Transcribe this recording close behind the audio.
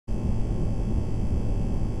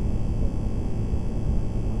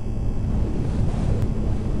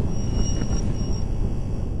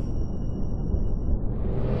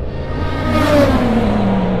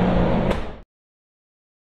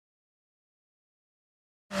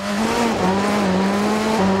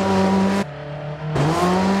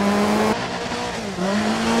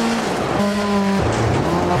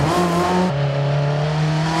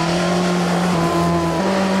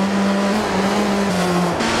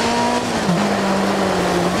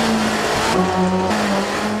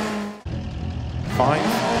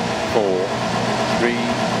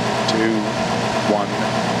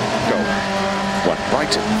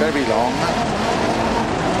right, very long.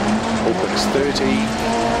 Opens 30.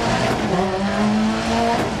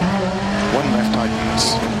 1 left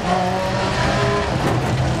tightens.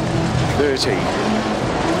 30.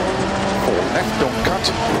 4 left, don't cut.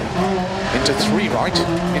 Into 3 right,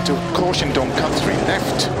 into caution, don't cut, 3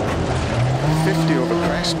 left. 50 over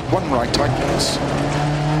crest, 1 right tightens.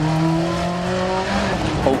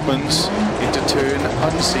 Opens, into turn,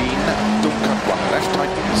 unseen, don't cut, 1 left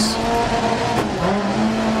tightens.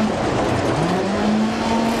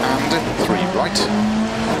 And 3 right,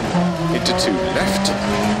 into 2 left,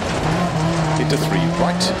 into 3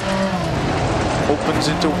 right, opens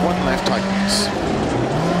into 1 left tightens.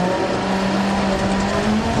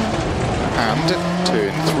 And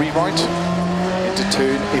turn 3 right, into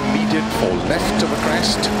turn immediate 4 left of a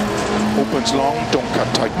crest, opens long, don't cut,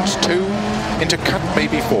 tightens 2, into cut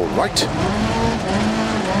maybe 4 right,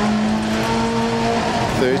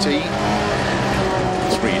 30,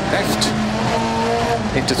 3 left,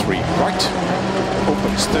 into 3 right,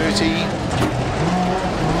 opens 30,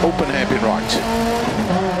 open hairpin right,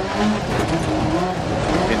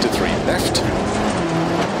 into 3 left,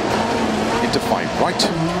 into 5 right,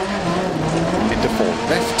 into 4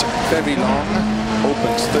 left, very long,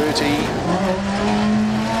 opens 30,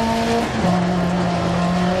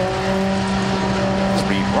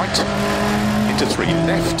 3 right, into 3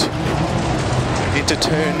 left, into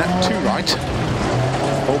turn 2 right,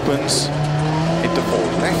 opens, into 4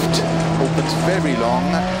 left, opens very long,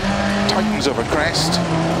 tightens over crest,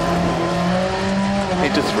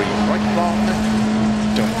 into 3 right long,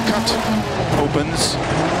 don't cut, opens,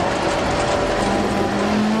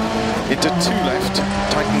 into 2 left,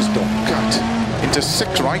 tightens, don't cut, into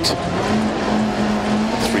 6 right,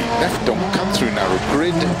 3 left, don't cut through narrow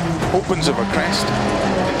grid, opens over crest,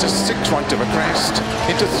 into 6 right of a crest,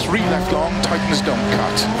 into 3 left long, tightens, don't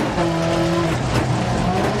cut,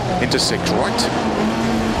 into 6 right,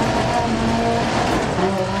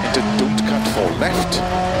 into don't cut 4 left,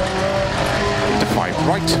 into 5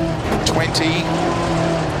 right, 20,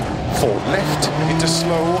 4 left, into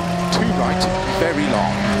slow, 2 right, very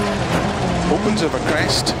long, opens over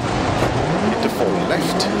crest, into 4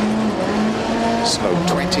 left, slow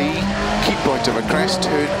 20, keep right over crest,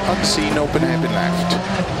 turn unseen, open hairpin left.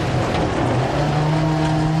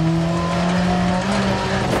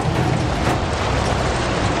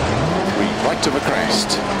 3 right over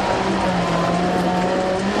crest,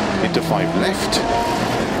 into 5 left,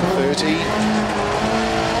 30,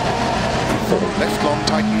 4 left long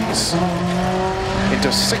tightens,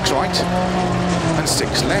 into 6 right, and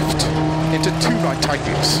 6 left, into 2 right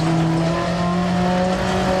tightens,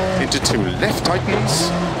 into 2 left tightens,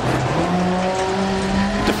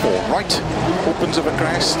 into 4 right, opens over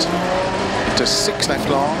crest, into 6 left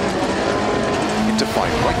long, into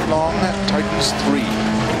 5 right long, tightens 3,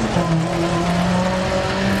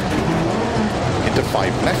 into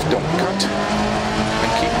 5 left, don't cut,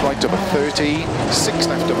 and keep right over 30, 6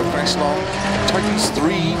 left over crest long, tightens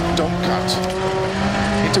 3, don't cut,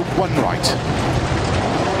 into 1 right,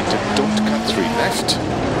 into don't cut 3 left,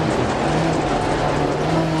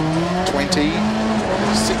 20,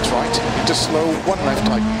 6 right, into slow, 1 left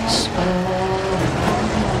tightens,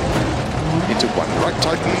 into 1 right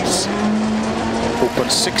tightens, open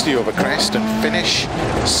 60 over crest and finish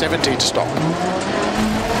 70 to stop.